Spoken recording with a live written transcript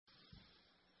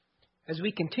As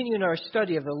we continue in our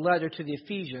study of the letter to the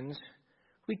Ephesians,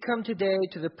 we come today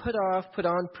to the put off, put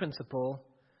on principle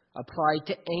applied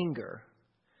to anger.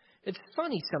 It's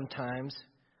funny sometimes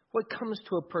what comes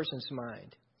to a person's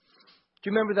mind. Do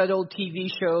you remember that old TV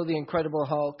show, The Incredible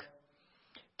Hulk?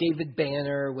 David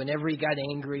Banner, whenever he got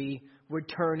angry, would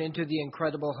turn into the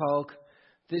Incredible Hulk,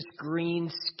 this green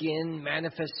skin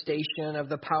manifestation of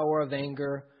the power of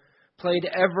anger, played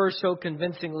ever so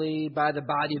convincingly by the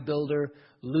bodybuilder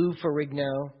Lou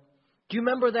Ferrigno. Do you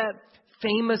remember that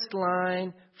famous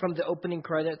line from the opening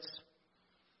credits?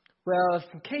 Well,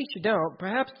 in case you don't,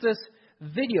 perhaps this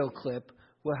video clip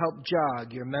will help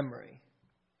jog your memory.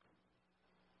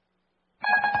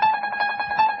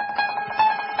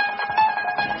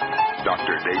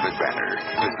 Dr. David Banner,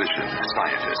 physician,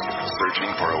 scientist,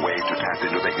 searching for a way to tap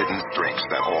into the hidden strengths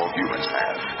that all humans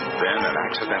have. Then an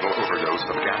accidental overdose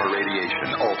of gamma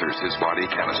radiation alters his body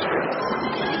chemistry.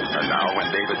 And now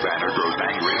when David Banner grows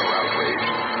angry or outraged,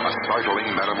 a startling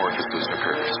metamorphosis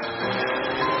occurs.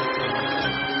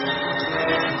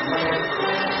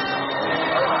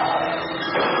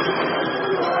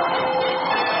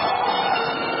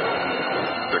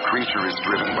 The creature is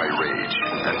driven by rage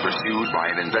and pursued by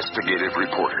an investigative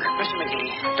reporter. Mr.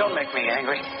 McGee, don't make me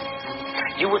angry.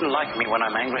 You wouldn't like me when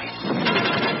I'm angry.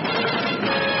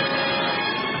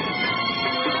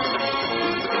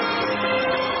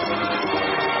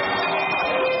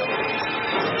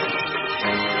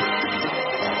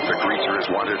 The creature is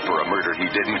wanted for a murder he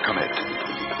didn't commit.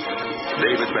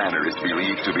 David Banner is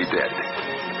believed to be dead,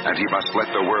 and he must let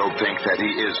the world think that he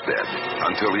is dead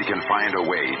until he can find a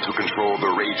way to control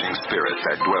the raging spirit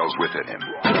that dwells within him.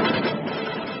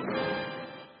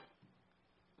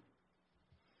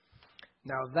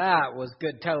 Now that was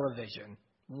good television.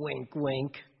 Wink,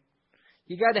 wink.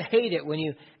 You got to hate it when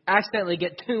you accidentally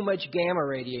get too much gamma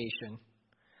radiation.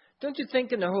 Don't you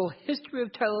think in the whole history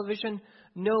of television,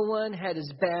 no one had as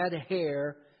bad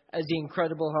hair as the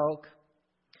Incredible Hulk?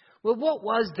 Well, what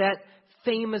was that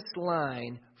famous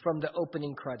line from the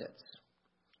opening credits?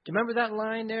 Do you remember that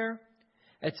line there?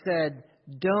 It said,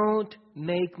 "Don't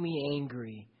make me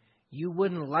angry. You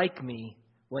wouldn't like me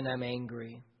when I'm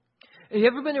angry." Have you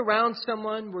ever been around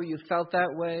someone where you felt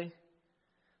that way?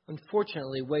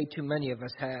 Unfortunately, way too many of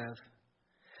us have.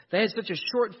 They had such a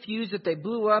short fuse that they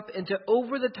blew up into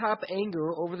over-the-top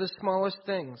anger over the smallest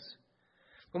things.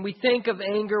 When we think of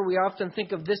anger, we often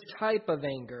think of this type of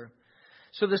anger.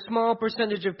 So the small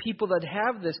percentage of people that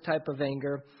have this type of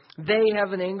anger, they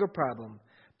have an anger problem.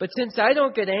 But since I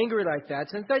don't get angry like that,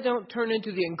 since I don't turn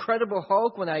into the Incredible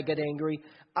Hulk when I get angry,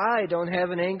 I don't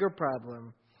have an anger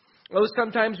problem. Oh,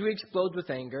 sometimes we explode with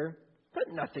anger, but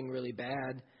nothing really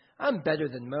bad. I'm better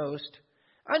than most.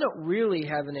 I don't really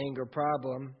have an anger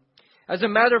problem. As a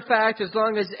matter of fact, as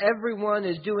long as everyone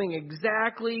is doing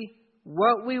exactly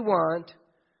what we want,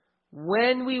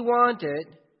 when we want it,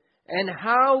 and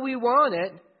how we want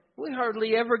it, we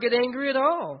hardly ever get angry at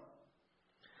all.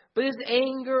 But is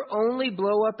anger only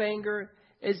blow-up anger?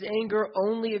 Is anger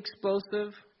only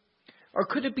explosive? Or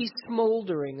could it be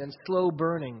smoldering and slow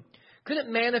burning? Could it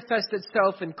manifest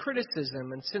itself in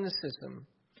criticism and cynicism?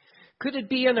 Could it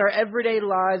be in our everyday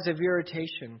lives of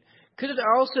irritation? Could it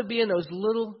also be in those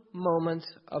little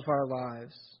moments of our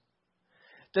lives?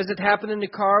 Does it happen in the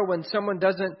car when someone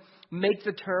doesn't make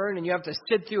the turn and you have to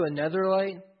sit through another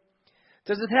light?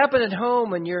 Does it happen at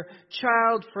home when your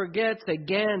child forgets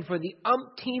again for the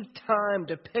umpteenth time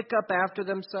to pick up after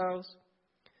themselves?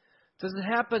 Does it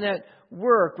happen at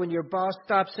work when your boss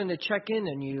stops in to check in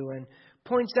on you and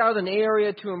points out an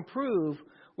area to improve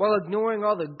while ignoring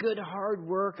all the good hard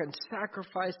work and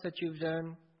sacrifice that you've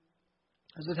done?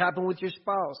 Does it happen with your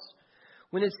spouse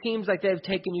when it seems like they've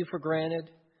taken you for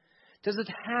granted? Does it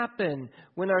happen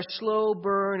when our slow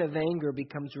burn of anger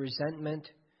becomes resentment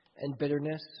and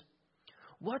bitterness?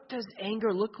 What does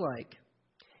anger look like?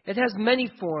 It has many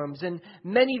forms and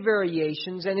many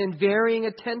variations and in varying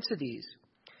intensities.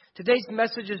 Today's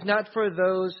message is not for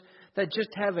those that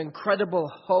just have incredible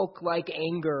Hulk-like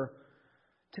anger.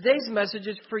 Today's message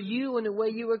is for you in the way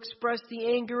you express the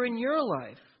anger in your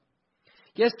life.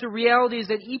 Yes, the reality is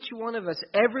that each one of us,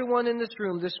 everyone in this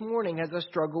room this morning, has a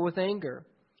struggle with anger.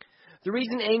 The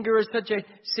reason anger is such a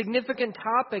significant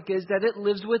topic is that it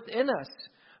lives within us.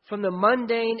 From the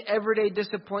mundane, everyday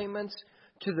disappointments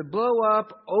to the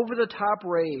blow-up, over-the-top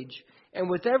rage. And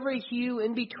with every hue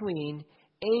in between,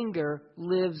 anger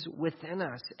lives within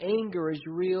us. Anger is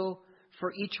real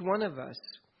for each one of us.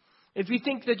 If you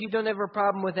think that you don't have a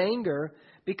problem with anger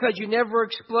because you never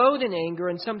explode in anger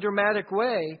in some dramatic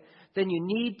way, then you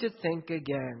need to think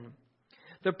again.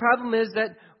 The problem is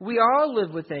that we all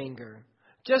live with anger.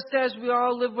 Just as we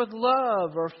all live with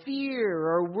love or fear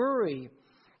or worry.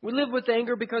 We live with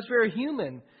anger because we are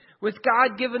human, with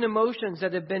God-given emotions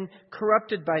that have been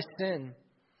corrupted by sin.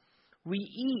 We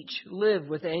each live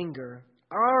with anger,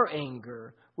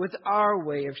 with our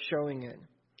way of showing it.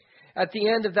 At the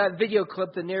end of that video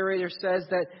clip, the narrator says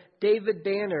that David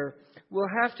Banner will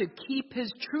have to keep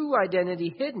his true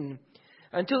identity hidden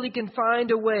until he can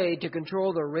find a way to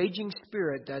control the raging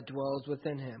spirit that dwells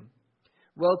within him.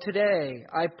 Well, today,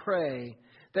 I pray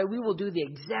that we will do the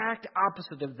exact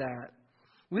opposite of that.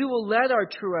 We will let our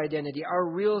true identity, our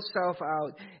real self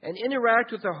out, and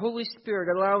interact with the Holy Spirit,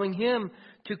 allowing Him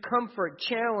to comfort,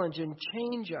 challenge, and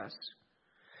change us,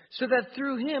 so that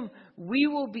through Him we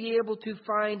will be able to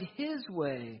find His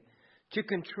way to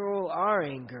control our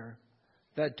anger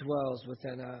that dwells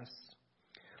within us.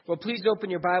 Well, please open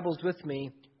your Bibles with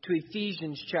me to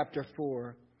Ephesians chapter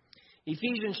 4.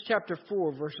 Ephesians chapter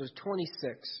 4, verses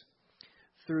 26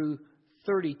 through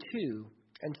 32,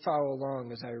 and follow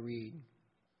along as I read.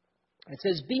 It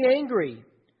says, "Be angry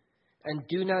and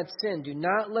do not sin. Do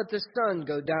not let the sun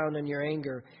go down in your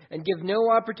anger, and give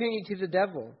no opportunity to the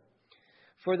devil.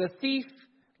 For let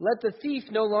the thief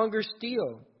no longer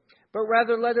steal, but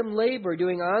rather let him labor,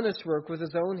 doing honest work with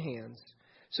his own hands,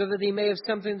 so that he may have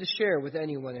something to share with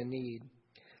anyone in need.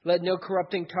 Let no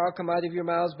corrupting talk come out of your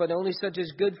mouths, but only such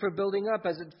as good for building up,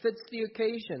 as it fits the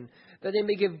occasion, that it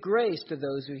may give grace to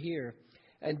those who hear.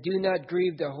 And do not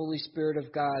grieve the Holy Spirit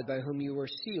of God, by whom you were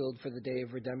sealed for the day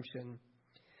of redemption.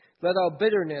 Let all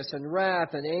bitterness and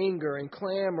wrath and anger and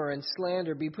clamor and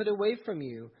slander be put away from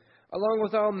you, along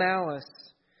with all malice.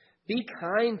 Be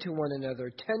kind to one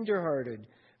another, tender-hearted,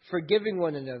 forgiving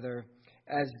one another,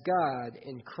 as God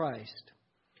in Christ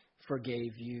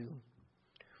forgave you."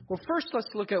 Well, first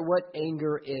let's look at what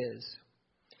anger is.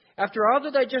 After all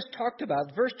that I just talked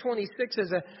about, verse 26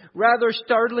 is a rather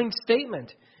startling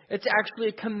statement. It's actually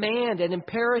a command, an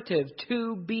imperative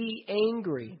to be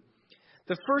angry.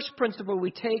 The first principle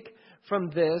we take from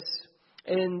this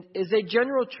is a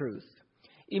general truth.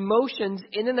 Emotions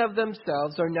in and of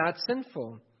themselves are not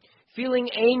sinful. Feeling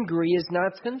angry is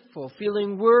not sinful.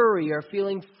 Feeling worry or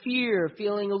feeling fear,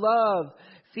 feeling love,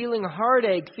 feeling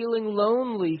heartache, feeling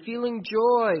lonely, feeling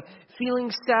joy, feeling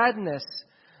sadness.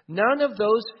 None of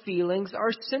those feelings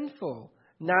are sinful,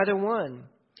 not a one.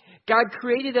 God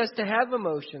created us to have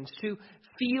emotions, to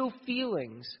feel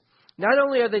feelings. Not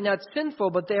only are they not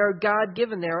sinful, but they are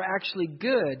God-given. They are actually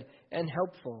good and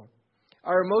helpful.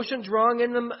 Are emotions wrong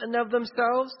in and of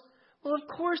themselves? Well, of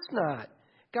course not.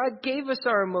 God gave us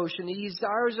our emotion. He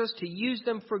desires us to use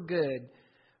them for good,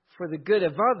 for the good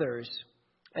of others,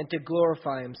 and to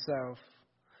glorify Himself.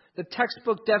 The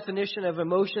textbook definition of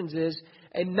emotions is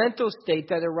a mental state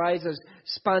that arises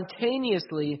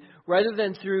spontaneously rather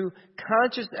than through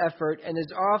conscious effort, and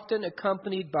is often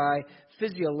accompanied by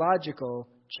physiological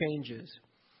changes.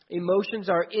 Emotions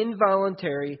are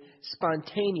involuntary,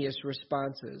 spontaneous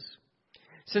responses.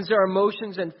 Since our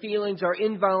emotions and feelings are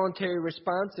involuntary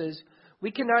responses,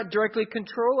 we cannot directly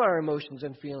control our emotions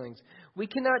and feelings. We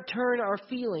cannot turn our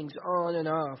feelings on and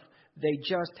off. They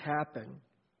just happen.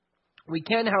 We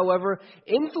can, however,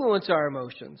 influence our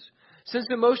emotions. Since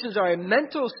emotions are a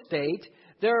mental state,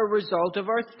 they're a result of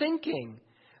our thinking.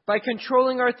 By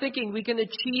controlling our thinking, we can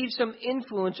achieve some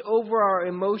influence over our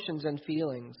emotions and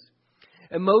feelings.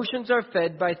 Emotions are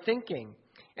fed by thinking.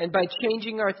 And by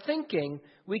changing our thinking,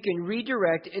 we can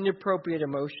redirect inappropriate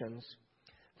emotions.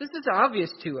 This is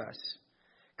obvious to us.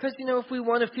 Because, if we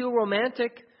want to feel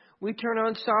romantic, we turn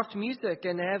on soft music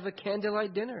and have a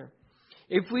candlelight dinner.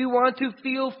 If we want to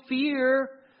feel fear,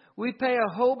 we pay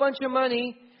a whole bunch of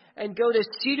money and go to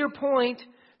Cedar Point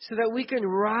so that we can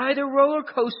ride a roller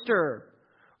coaster.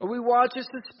 Or we watch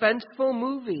a suspenseful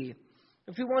movie.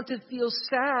 If we want to feel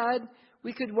sad,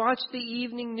 we could watch the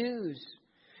evening news.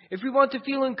 If we want to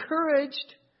feel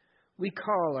encouraged, we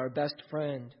call our best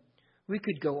friend. We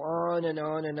could go on and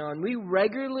on and on. We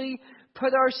regularly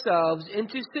put ourselves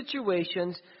into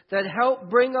situations that help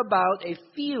bring about a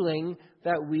feeling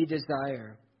that we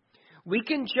desire. We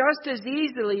can just as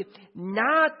easily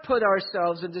not put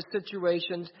ourselves into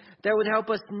situations that would help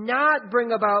us not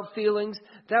bring about feelings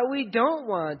that we don't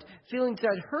want, feelings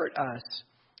that hurt us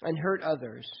and hurt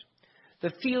others.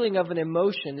 The feeling of an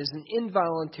emotion is an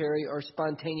involuntary or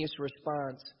spontaneous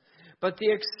response. But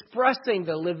the expressing,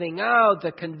 the living out,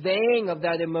 the conveying of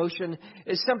that emotion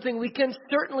is something we can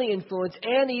certainly influence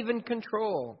and even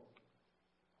control.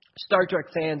 Star Trek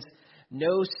fans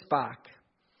know Spock.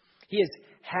 He is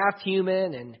half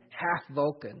human and half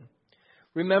Vulcan.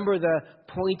 Remember the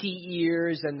pointy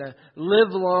ears and the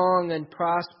live long and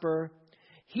prosper?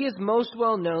 He is most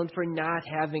well known for not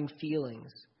having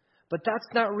feelings. But that's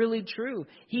not really true.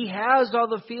 He has all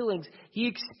the feelings. He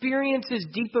experiences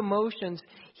deep emotions.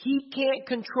 He can't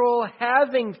control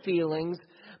having feelings,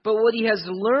 but what he has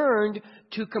learned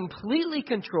to completely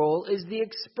control is the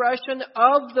expression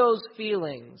of those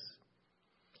feelings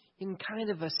in kind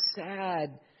of a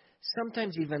sad,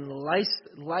 sometimes even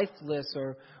lifeless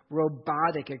or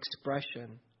robotic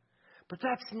expression. But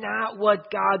that's not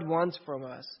what God wants from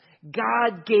us.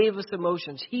 God gave us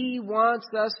emotions. He wants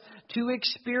us to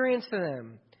experience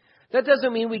them. That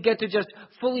doesn't mean we get to just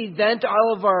fully vent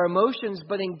all of our emotions,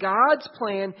 but in God's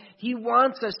plan, He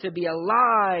wants us to be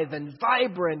alive and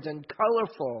vibrant and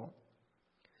colorful.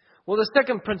 Well, the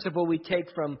second principle we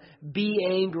take from be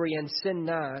angry and sin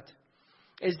not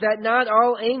is that not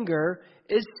all anger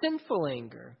is sinful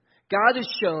anger. God is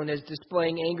shown as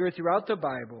displaying anger throughout the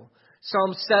Bible.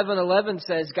 Psalm 7:11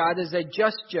 says God is a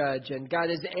just judge and God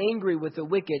is angry with the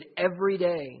wicked every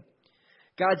day.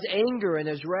 God's anger and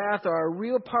His wrath are a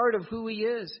real part of who He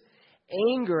is.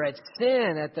 Anger at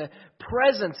sin, at the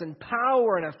presence and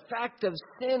power and effect of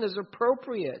sin is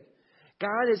appropriate.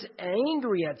 God is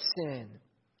angry at sin,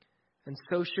 and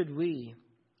so should we.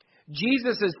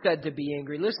 Jesus is said to be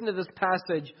angry. Listen to this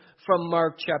passage from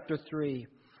Mark chapter 3.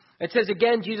 It says,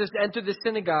 again, Jesus entered the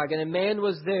synagogue, and a man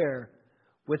was there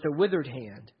with a withered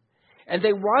hand. And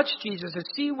they watched Jesus to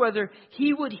see whether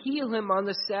He would heal him on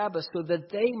the Sabbath so that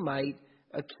they might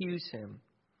accuse Him.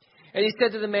 And He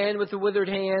said to the man with the withered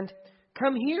hand,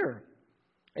 "Come here."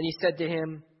 And He said to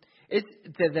them, is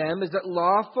it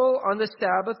lawful on the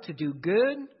Sabbath to do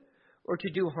good or to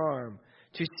do harm,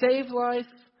 to save life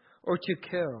or to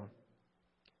kill?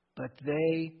 But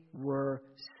they were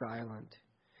silent.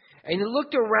 And He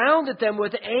looked around at them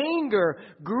with anger,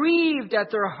 grieved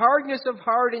at their hardness of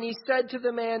heart, and He said to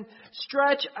the man,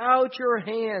 "Stretch out your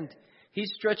hand." He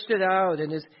stretched it out,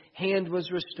 and his hand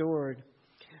was restored.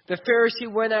 The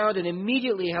Pharisee went out and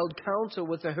immediately held counsel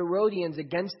with the Herodians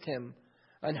against him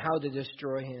on how to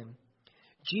destroy him.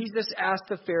 Jesus asked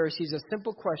the Pharisees a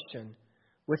simple question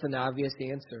with an obvious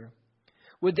answer.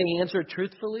 Would they answer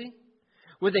truthfully?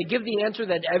 Would they give the answer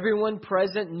that everyone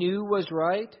present knew was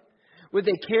right? Would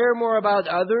they care more about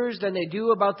others than they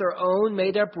do about their own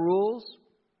made-up rules?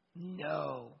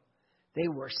 No. They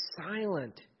were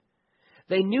silent.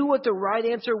 They knew what the right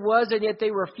answer was, and yet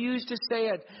they refused to say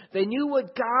it. They knew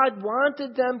what God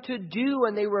wanted them to do,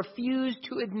 and they refused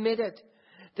to admit it.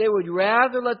 They would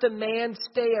rather let the man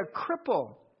stay a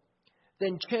cripple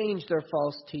than change their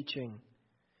false teaching.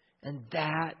 And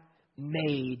that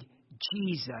made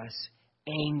Jesus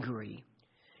angry.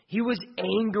 He was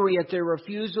angry at their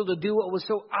refusal to do what was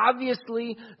so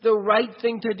obviously the right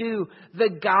thing to do, the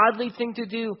godly thing to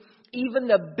do, even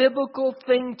the biblical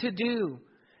thing to do.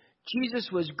 Jesus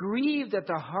was grieved at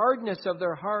the hardness of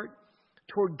their heart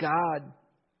toward God,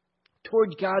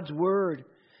 toward God's word,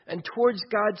 and towards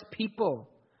God's people.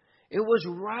 It was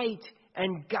right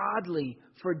and godly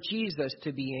for Jesus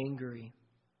to be angry.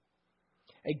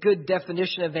 A good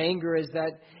definition of anger is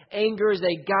that anger is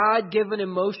a God-given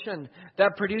emotion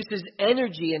that produces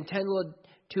energy intended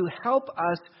to help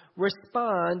us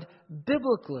respond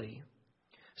biblically.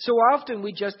 So often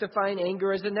we just define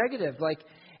anger as a negative, like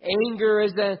anger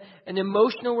is an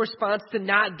emotional response to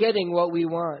not getting what we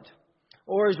want.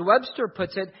 Or as Webster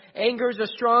puts it, anger is a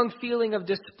strong feeling of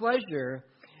displeasure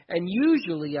and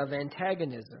usually of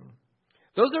antagonism.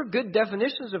 Those are good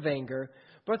definitions of anger,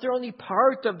 but they're only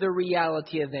part of the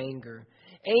reality of anger.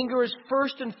 Anger is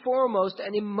first and foremost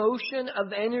an emotion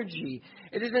of energy.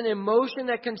 It is an emotion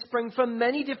that can spring from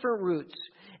many different roots.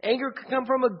 Anger can come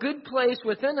from a good place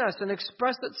within us and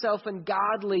express itself in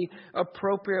godly,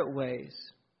 appropriate ways.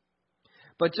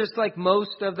 But just like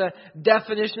most of the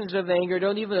definitions of anger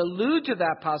don't even allude to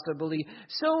that possibility,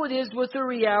 so it is with the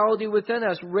reality within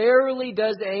us. Rarely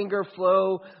does anger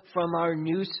flow from our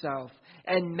new self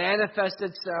and manifest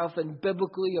itself in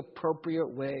biblically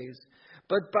appropriate ways.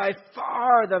 But by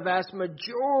far the vast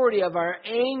majority of our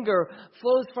anger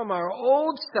flows from our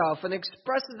old self and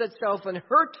expresses itself in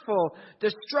hurtful,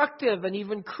 destructive, and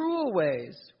even cruel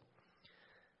ways.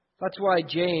 That's why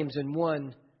James in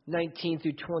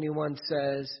 1:19-21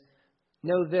 says,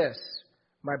 "Know this,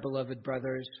 my beloved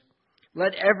brothers,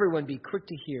 let everyone be quick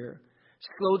to hear,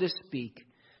 slow to speak,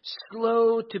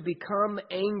 slow to become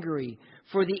angry,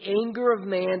 for the anger of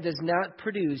man does not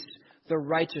produce the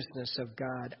righteousness of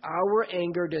God." Our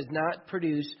anger does not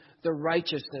produce the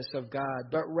righteousness of God,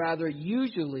 but rather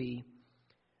usually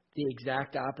the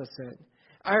exact opposite.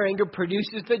 Our anger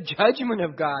produces the judgment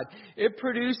of God. It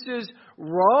produces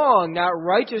wrong, not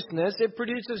righteousness. It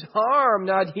produces harm,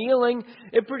 not healing.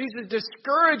 It produces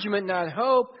discouragement, not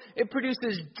hope. It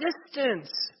produces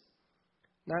distance,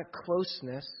 not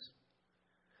closeness.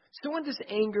 So when does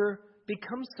anger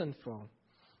become sinful?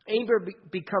 Anger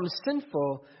becomes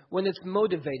sinful when it's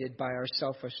motivated by our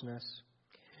selfishness.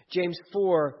 James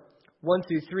 4, 1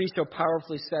 through 3 so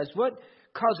powerfully says, "What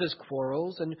causes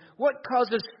quarrels and what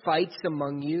causes fights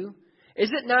among you?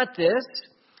 Is it not this,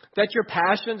 that your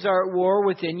passions are at war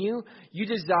within you? You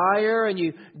desire and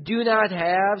you do not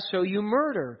have, so you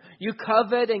murder. You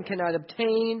covet and cannot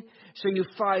obtain, so you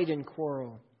fight and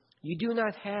quarrel. You do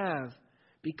not have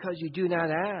because you do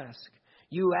not ask.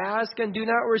 You ask and do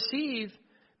not receive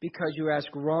because you ask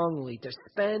wrongly to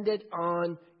spend it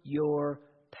on your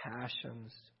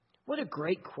passions." What a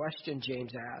great question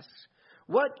James asks.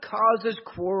 What causes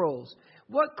quarrels?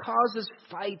 What causes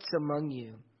fights among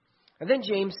you? And then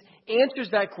James answers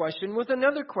that question with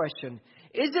another question.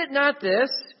 Is it not this?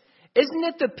 Isn't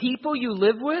it the people you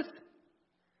live with?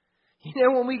 You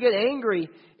know, when we get angry,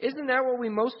 isn't that what we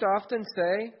most often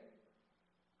say?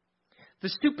 The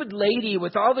stupid lady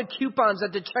with all the coupons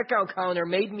at the checkout counter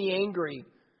made me angry.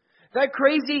 That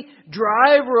crazy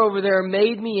driver over there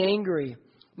made me angry.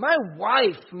 My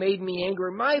wife made me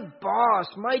angry. My boss,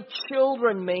 my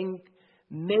children made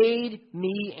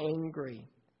me angry.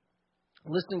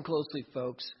 Listen closely,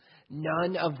 folks.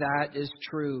 None of that is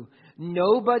true.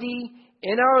 Nobody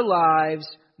in our lives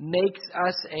makes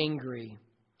us angry.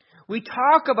 We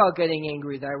talk about getting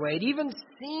angry that way. It even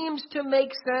seems to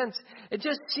make sense. It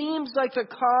just seems like the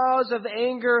cause of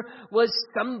anger was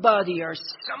somebody or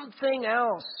something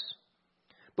else.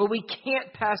 But we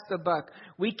can't pass the buck.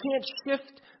 We can't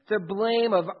shift the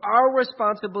blame of our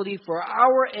responsibility for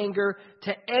our anger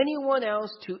to anyone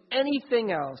else, to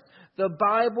anything else. The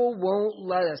Bible won't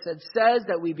let us. It says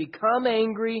that we become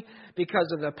angry because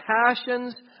of the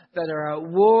passions that are at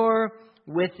war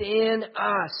within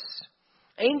us.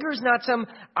 Anger is not some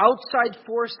outside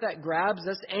force that grabs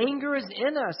us. Anger is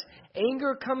in us.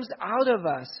 Anger comes out of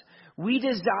us. We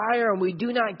desire and we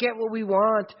do not get what we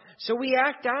want, so we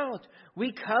act out.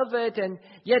 We covet and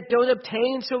yet don't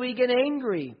obtain, so we get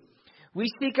angry. We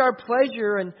seek our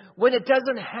pleasure, and when it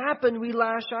doesn't happen, we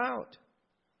lash out.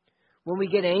 When we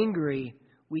get angry,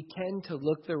 we tend to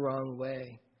look the wrong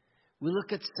way. We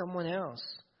look at someone else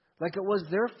like it was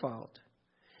their fault.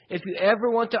 If you ever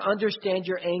want to understand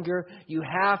your anger, you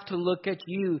have to look at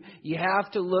you. You have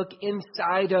to look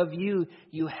inside of you.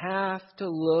 You have to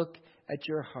look at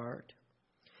your heart.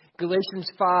 Galatians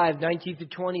 5,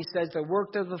 19-20 says the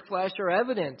works of the flesh are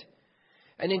evident.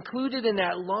 And included in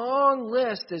that long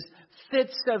list is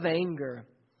fits of anger.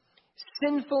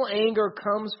 Sinful anger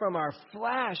comes from our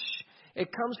flesh. It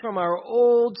comes from our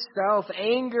old self.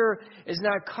 Anger is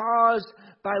not caused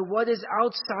by what is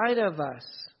outside of us.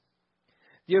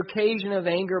 The occasion of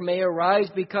anger may arise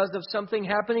because of something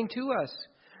happening to us.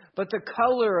 But the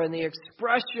color and the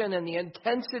expression and the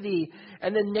intensity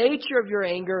and the nature of your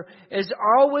anger is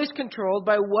always controlled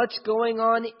by what's going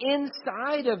on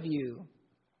inside of you.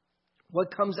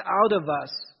 What comes out of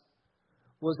us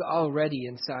was already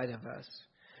inside of us.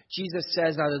 Jesus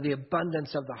says, out of the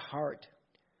abundance of the heart,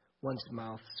 one's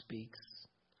mouth speaks.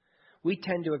 We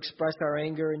tend to express our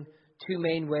anger in two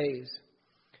main ways.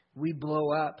 We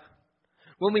blow up.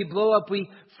 When we blow up, we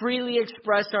freely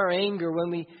express our anger. When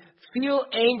we feel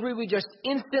angry, we just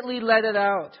instantly let it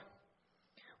out.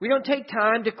 We don't take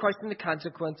time to question the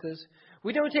consequences.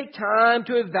 We don't take time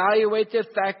to evaluate the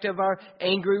effect of our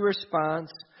angry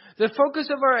response. The focus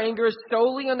of our anger is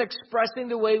solely on expressing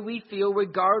the way we feel,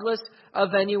 regardless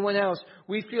of anyone else.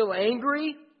 We feel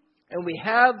angry, and we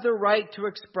have the right to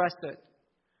express it.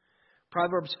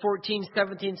 Proverbs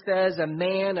 14:17 says, "A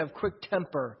man of quick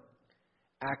temper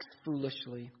acts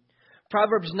foolishly."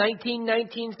 Proverbs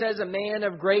 19:19 says, "A man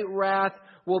of great wrath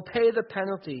will pay the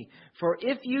penalty. For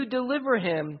if you deliver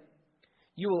him,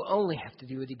 you will only have to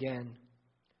do it again."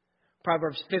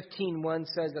 Proverbs 15:1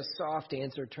 says, "A soft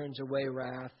answer turns away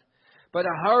wrath, but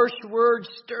a harsh word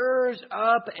stirs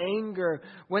up anger."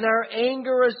 When our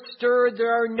anger is stirred,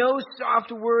 there are no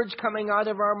soft words coming out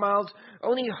of our mouths,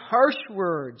 only harsh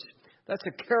words. That's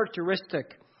a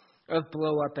characteristic of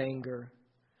blow-up anger.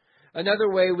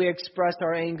 Another way we express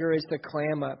our anger is to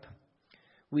clam up.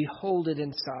 We hold it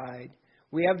inside.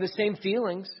 We have the same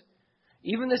feelings,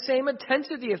 even the same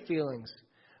intensity of feelings,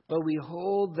 but we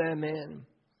hold them in.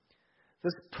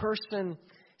 This person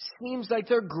seems like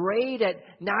they're great at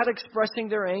not expressing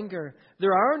their anger.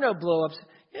 There are no blow-ups.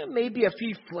 Maybe a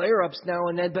few flare-ups now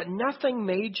and then, but nothing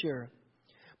major.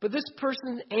 But this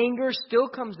person's anger still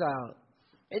comes out.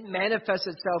 It manifests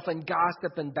itself in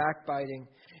gossip and backbiting.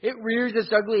 It rears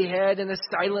its ugly head in a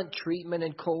silent treatment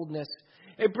and coldness.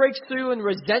 It breaks through in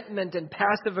resentment and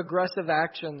passive-aggressive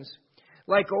actions.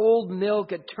 Like old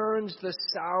milk, it turns the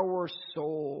sour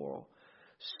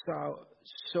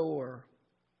sore,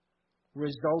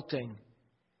 resulting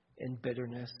in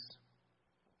bitterness.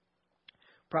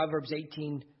 Proverbs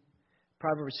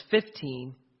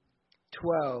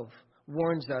 15:12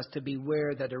 warns us to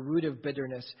beware that a root of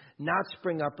bitterness not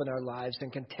spring up in our lives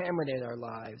and contaminate our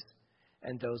lives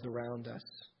and those around us.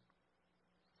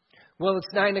 Well,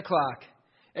 it's 9 o'clock,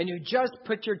 and you just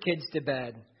put your kids to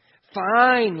bed.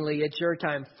 Finally, it's your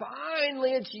time.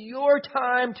 Finally, it's your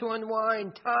time to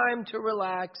unwind, time to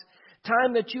relax,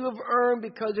 time that you have earned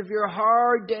because of your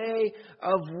hard day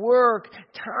of work,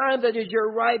 time that is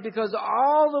your right because of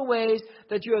all the ways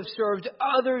that you have served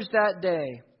others that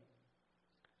day.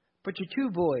 But your two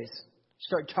boys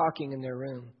start talking in their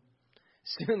room.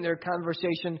 Soon their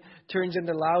conversation turns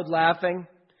into loud laughing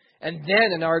and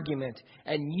then an argument.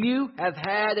 And you have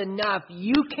had enough.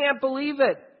 You can't believe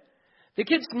it. The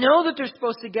kids know that they're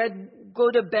supposed to go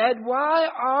to bed. Why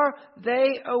are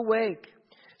they awake?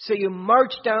 So you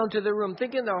march down to the room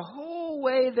thinking the whole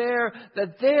way there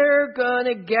that they're going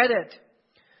to get it.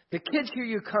 The kids hear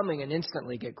you coming and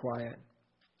instantly get quiet.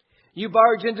 You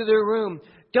barge into their room.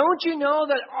 Don't you know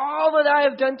that all that I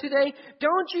have done today?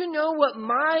 Don't you know what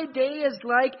my day is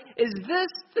like? Is this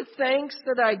the thanks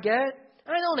that I get?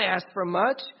 I don't ask for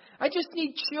much. I just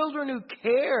need children who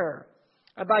care.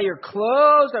 I buy your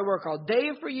clothes. I work all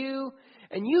day for you.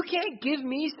 And you can't give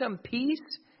me some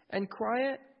peace and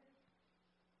quiet?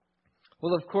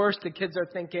 Well, of course, the kids are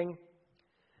thinking,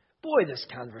 boy, this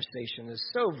conversation is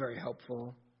so very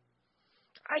helpful.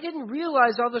 I didn't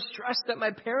realize all the stress that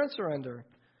my parents are under.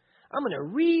 I'm going to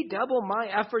redouble my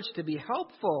efforts to be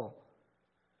helpful.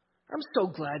 I'm so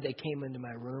glad they came into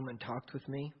my room and talked with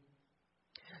me.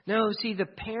 No, see, the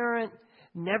parent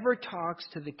never talks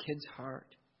to the kid's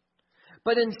heart.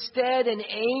 But instead, an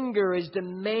anger is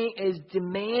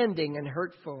demanding and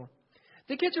hurtful.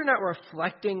 The kids are not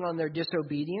reflecting on their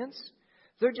disobedience.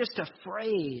 They're just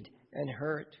afraid and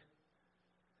hurt.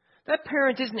 That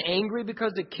parent isn't angry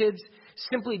because the kids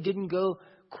simply didn't go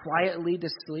quietly to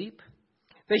sleep.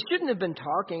 They shouldn't have been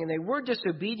talking and they were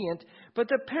disobedient, but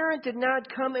the parent did not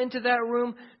come into that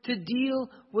room to deal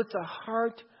with the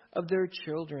heart of their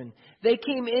children. They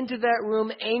came into that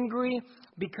room angry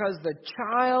because the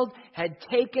child had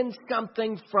taken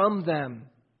something from them.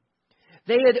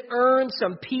 They had earned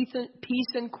some peace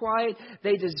and quiet.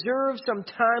 They deserved some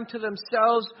time to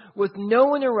themselves with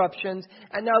no interruptions.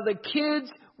 And now the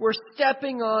kids were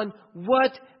stepping on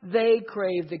what they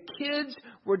craved. The kids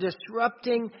were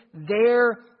disrupting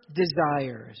their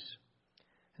desires.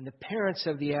 And the parents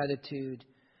have the attitude,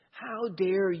 how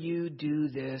dare you do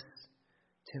this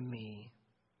to me?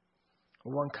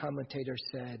 One commentator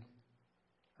said,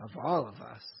 of all of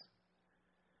us,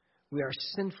 we are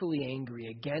sinfully angry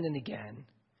again and again.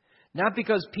 Not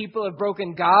because people have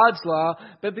broken God's law,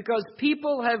 but because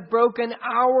people have broken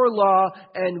our law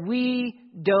and we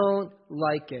don't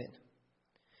like it.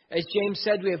 As James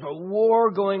said, we have a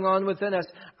war going on within us.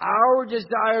 Our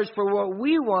desires for what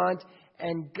we want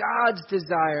and God's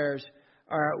desires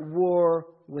are at war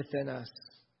within us.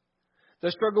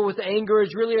 The struggle with anger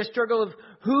is really a struggle of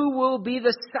who will be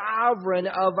the sovereign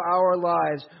of our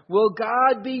lives. Will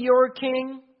God be your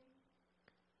king?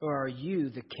 Or are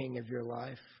you the king of your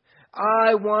life?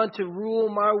 I want to rule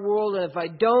my world, and if I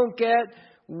don't get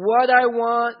what I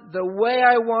want the way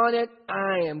I want it,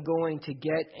 I am going to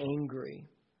get angry.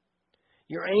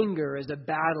 Your anger is a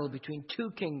battle between two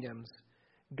kingdoms,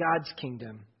 God's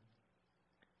kingdom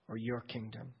or your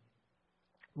kingdom.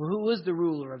 Well, who is the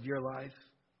ruler of your life?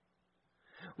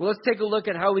 Well, let's take a look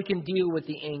at how we can deal with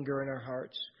the anger in our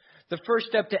hearts. The first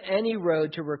step to any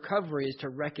road to recovery is to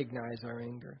recognize our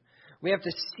anger. We have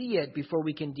to see it before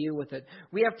we can deal with it.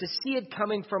 We have to see it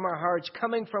coming from our hearts,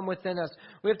 coming from within us.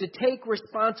 We have to take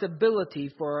responsibility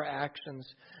for our actions.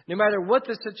 No matter what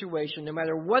the situation, no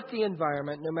matter what the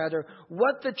environment, no matter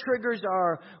what the triggers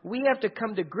are, we have to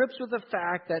come to grips with the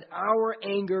fact that our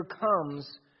anger comes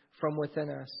from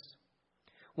within us.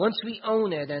 Once we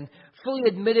own it and fully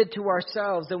admit it to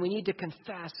ourselves, then we need to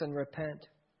confess and repent.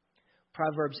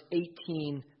 Proverbs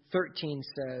 18:13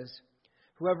 says,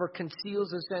 whoever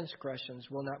conceals his transgressions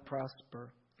will not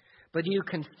prosper, but he who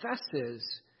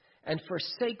confesses and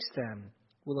forsakes them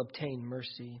will obtain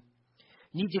mercy.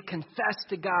 You need to confess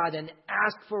to God and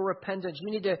ask for repentance.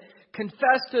 You need to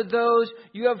confess to those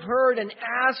you have heard and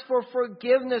ask for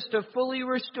forgiveness to fully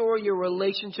restore your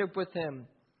relationship with Him.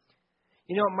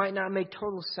 You know, it might not make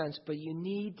total sense, but you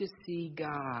need to see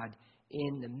God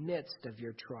in the midst of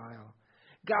your trial.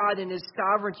 God in His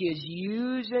sovereignty is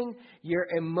using your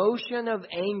emotion of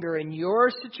anger in your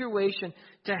situation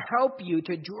to help you,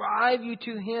 to drive you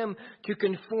to Him, to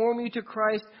conform you to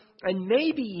Christ, and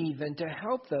maybe even to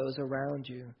help those around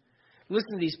you.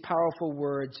 Listen to these powerful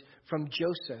words from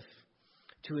Joseph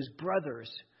to his brothers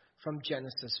from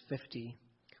Genesis 50.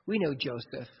 We know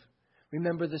Joseph.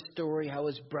 Remember the story how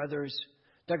his brothers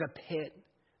dug a pit,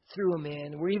 threw him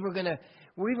in. We're even going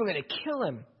to kill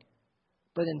him.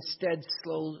 But instead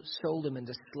sold him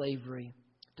into slavery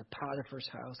to Potiphar's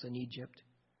house in Egypt.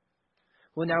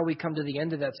 Well, now we come to the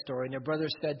end of that story. And their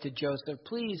brothers said to Joseph,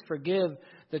 please forgive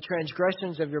the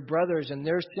transgressions of your brothers and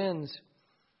their sins,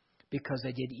 because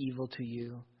they did evil to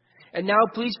you. And now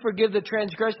please forgive the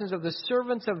transgressions of the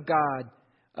servants of God,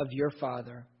 of your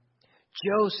father.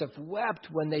 Joseph wept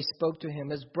when they spoke to him.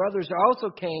 His brothers also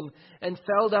came and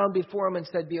fell down before him and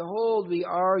said, behold, we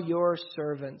are your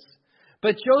servants.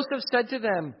 But Joseph said to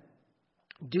them,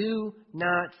 do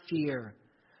not fear,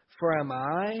 for am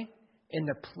I in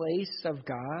the place of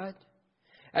God?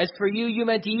 As for you, you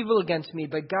meant evil against me,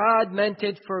 but God meant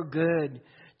it for good,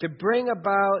 to bring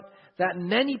about that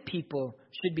many people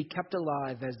should be kept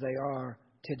alive as they are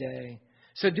today.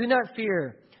 So do not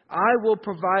fear. I will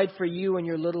provide for you and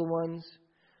your little ones.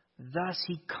 Thus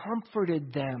he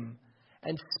comforted them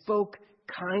and spoke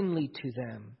kindly to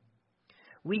them.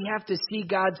 We have to see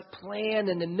God's plan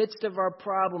in the midst of our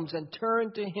problems and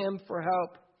turn to Him for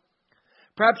help.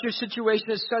 Perhaps your situation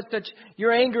is such that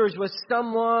your anger is with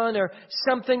someone or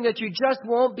something that you just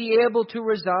won't be able to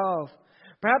resolve.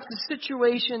 Perhaps the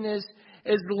situation is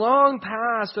long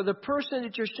past, or the person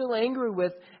that you're still angry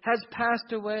with has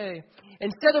passed away.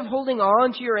 Instead of holding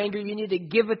on to your anger, you need to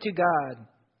give it to God.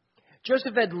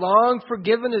 Joseph had long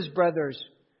forgiven his brothers,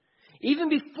 even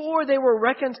before they were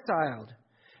reconciled,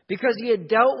 because he had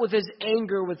dealt with his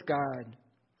anger with God.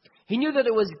 He knew that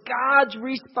it was God's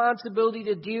responsibility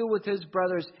to deal with his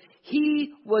brothers.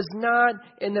 He was not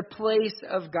in the place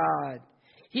of God.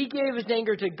 He gave his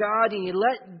anger to God, and he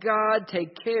let God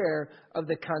take care of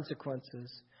the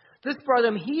consequences. This brought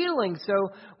him healing. So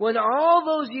when all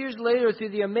those years later, through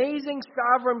the amazing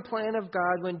sovereign plan of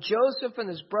God, when Joseph and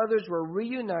his brothers were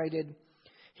reunited,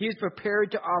 he was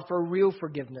prepared to offer real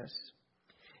forgiveness.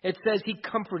 It says he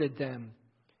comforted them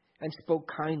and spoke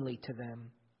kindly to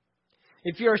them.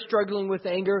 If you are struggling with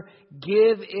anger,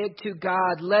 give it to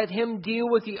God. Let Him deal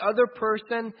with the other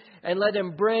person and let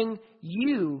Him bring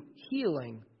you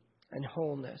healing and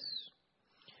wholeness.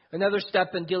 Another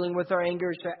step in dealing with our anger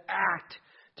is to act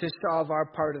to solve our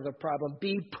part of the problem.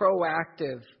 Be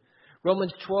proactive.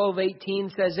 Romans 12:18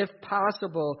 says, if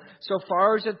possible, so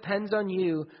far as it depends on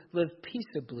you, live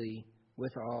peaceably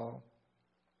with all.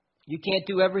 You can't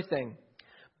do everything,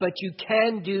 but you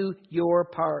can do your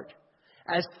part.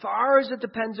 As far as it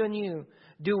depends on you,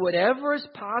 do whatever is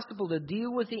possible to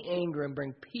deal with the anger and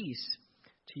bring peace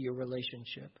to your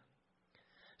relationship.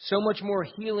 So much more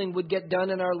healing would get done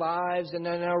in our lives and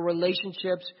in our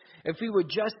relationships if we would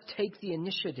just take the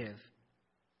initiative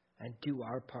and do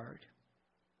our part.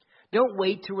 Don't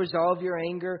wait to resolve your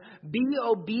anger. Be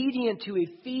obedient to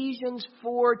Ephesians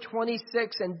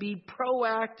 4:26 and be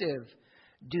proactive.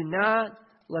 Do not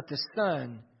let the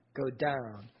sun go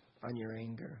down on your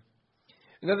anger.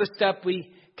 Another step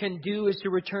we can do is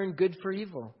to return good for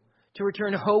evil, to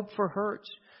return hope for hurts,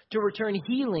 to return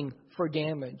healing for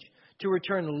damage, to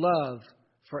return love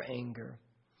for anger.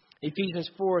 Ephesians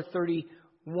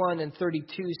 4:31 and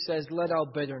 32 says, let all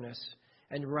bitterness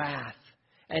and wrath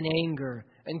and anger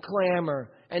and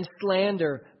clamor and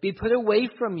slander be put away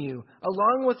from you,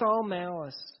 along with all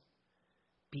malice.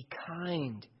 Be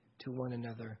kind to one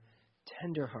another,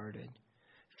 tender-hearted,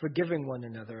 forgiving one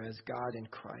another as God in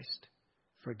Christ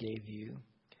forgave you.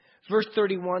 Verse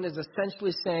 31 is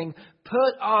essentially saying,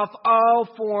 put off all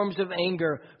forms of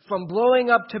anger, from blowing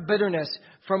up to bitterness,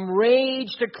 from rage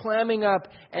to clamming up,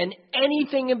 and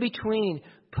anything in between.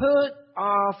 Put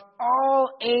off all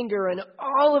anger and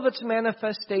all of its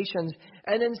manifestations,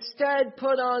 and instead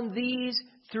put on these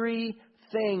three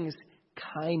things.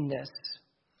 Kindness.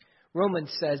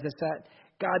 Romans says it's that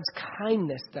God's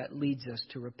kindness that leads us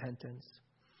to repentance.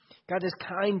 God is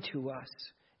kind to us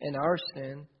in our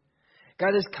sin.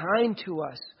 God is kind to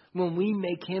us when we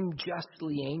make Him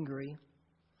justly angry.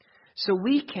 So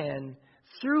we can,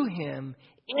 through Him,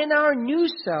 in our new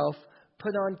self,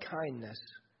 put on kindness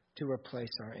to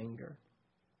replace our anger.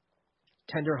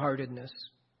 Tenderheartedness.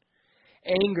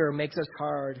 Anger makes us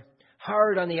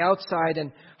hard on the outside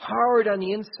and hard on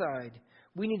the inside.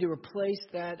 We need to replace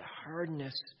that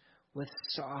hardness with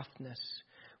softness.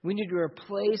 We need to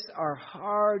replace our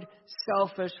hard,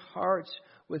 selfish hearts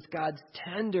with God's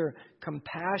tender,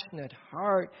 compassionate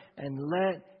heart and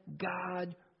let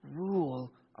God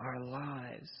rule our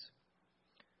lives.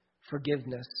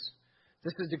 Forgiveness.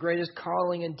 This is the greatest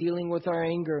calling in dealing with our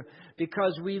anger,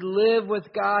 because we live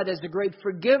with God as the great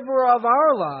forgiver of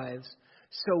our lives.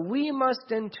 So we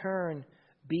must in turn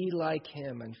be like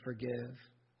him and forgive.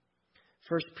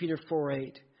 1 Peter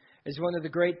 4:8 is one of the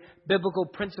great biblical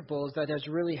principles that has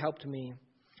really helped me.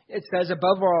 It says,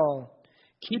 above all,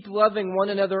 keep loving one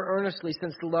another earnestly,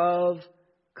 since love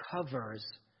covers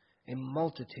a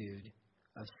multitude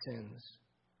of sins.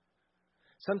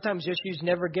 Sometimes issues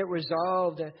never get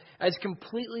resolved as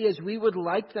completely as we would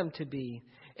like them to be.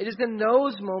 It is in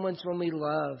those moments when we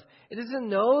love. It is in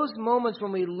those moments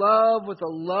when we love with the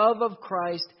love of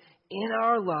Christ in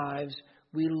our lives.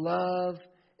 We love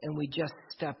and we just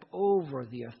step over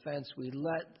the offense. We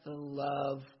let the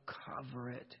love cover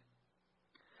it.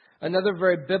 Another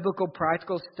very biblical,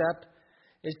 practical step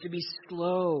is to be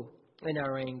slow in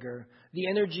our anger. The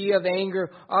energy of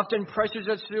anger often pressures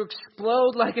us to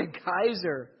explode like a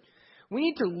geyser. We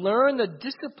need to learn the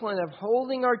discipline of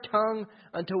holding our tongue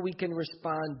until we can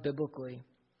respond biblically.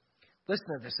 Listen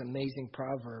to this amazing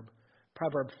proverb.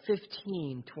 Proverb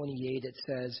 15:28, it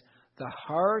says, the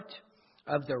heart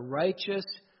of the righteous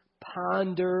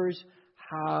ponders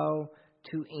how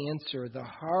to answer. The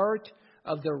heart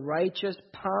of the righteous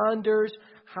ponders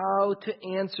how to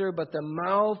answer, but the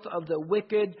mouth of the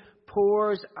wicked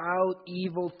pours out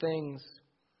evil things.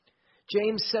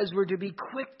 James says we're to be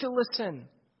quick to listen,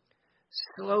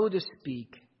 slow to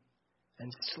speak,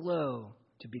 and slow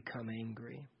to become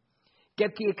angry.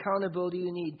 Get the accountability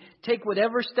you need. Take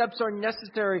whatever steps are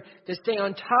necessary to stay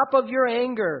on top of your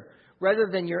anger, rather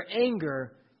than your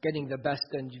anger getting the best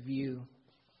of you.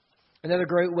 Another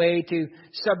great way to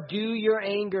subdue your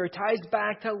anger ties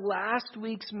back to last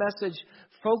week's message,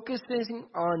 focusing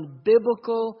on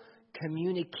biblical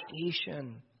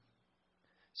communication.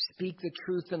 Speak the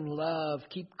truth in love.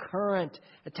 Keep current.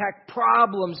 Attack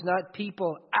problems, not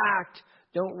people. Act,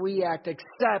 don't react.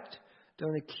 Accept,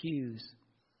 don't accuse.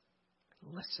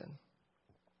 Listen.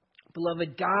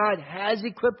 Beloved, God has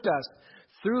equipped us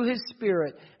through His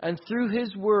Spirit and through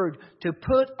His Word to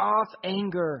put off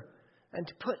anger and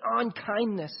to put on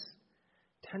kindness,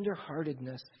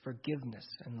 tenderheartedness, forgiveness,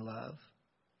 and love.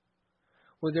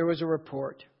 Well, there was a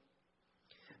report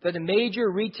that a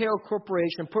major retail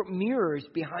corporation put mirrors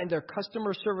behind their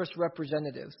customer service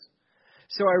representatives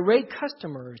so irate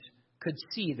customers could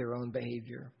see their own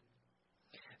behavior.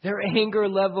 Their anger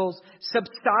levels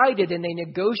subsided and they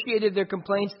negotiated their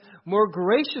complaints more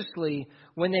graciously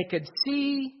when they could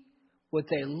see what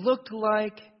they looked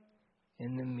like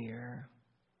in the mirror.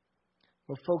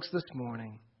 Well, folks, this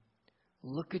morning,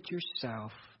 look at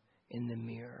yourself in the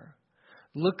mirror.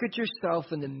 Look at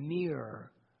yourself in the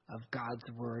mirror of God's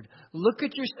Word. Look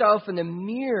at yourself in the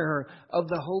mirror of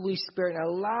the Holy Spirit and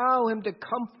allow Him to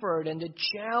comfort and to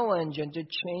challenge and to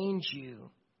change you.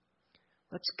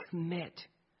 Let's commit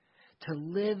to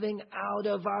living out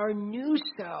of our new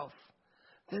self,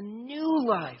 the new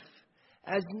life,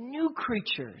 as new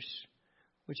creatures,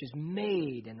 which is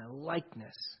made in the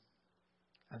likeness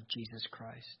of Jesus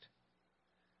Christ.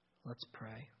 Let's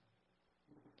pray.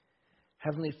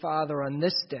 Heavenly Father, on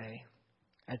this day,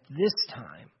 at this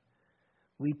time,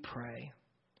 we pray,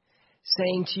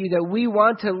 saying to you that we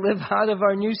want to live out of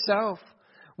our new self.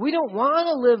 We don't want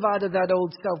to live out of that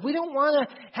old self. We don't want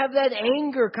to have that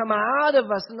anger come out of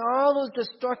us in all those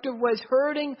destructive ways,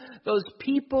 hurting those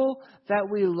people that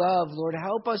we love. Lord,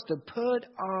 help us to put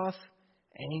off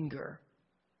anger,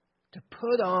 to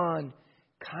put on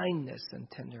kindness and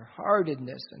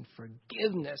tenderheartedness and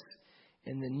forgiveness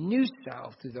in the new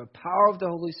self through the power of the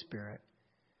Holy Spirit.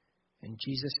 In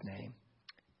Jesus' name,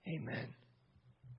 amen.